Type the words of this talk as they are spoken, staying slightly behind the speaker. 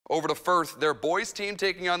Over to Firth, their boys team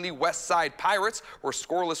taking on the West Side Pirates were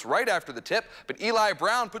scoreless right after the tip, but Eli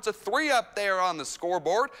Brown puts a 3 up there on the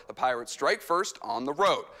scoreboard. The Pirates strike first on the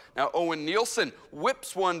road. Now Owen Nielsen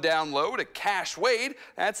whips one down low to Cash Wade.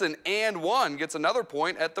 That's an and one, gets another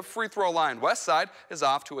point at the free throw line. West Side is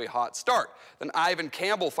off to a hot start. Then Ivan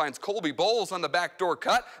Campbell finds Colby Bowles on the backdoor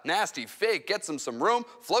cut. Nasty fake, gets him some room,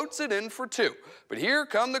 floats it in for 2. But here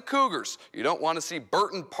come the Cougars. You don't want to see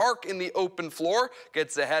Burton Park in the open floor.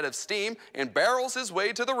 Gets ahead of steam and barrels his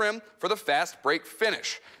way to the rim for the fast break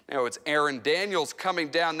finish. Now it's Aaron Daniels coming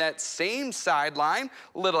down that same sideline.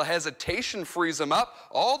 Little hesitation frees him up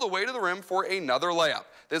all the way to the rim for another layup.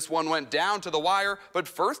 This one went down to the wire, but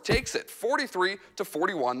Firth takes it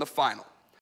 43-41 the final.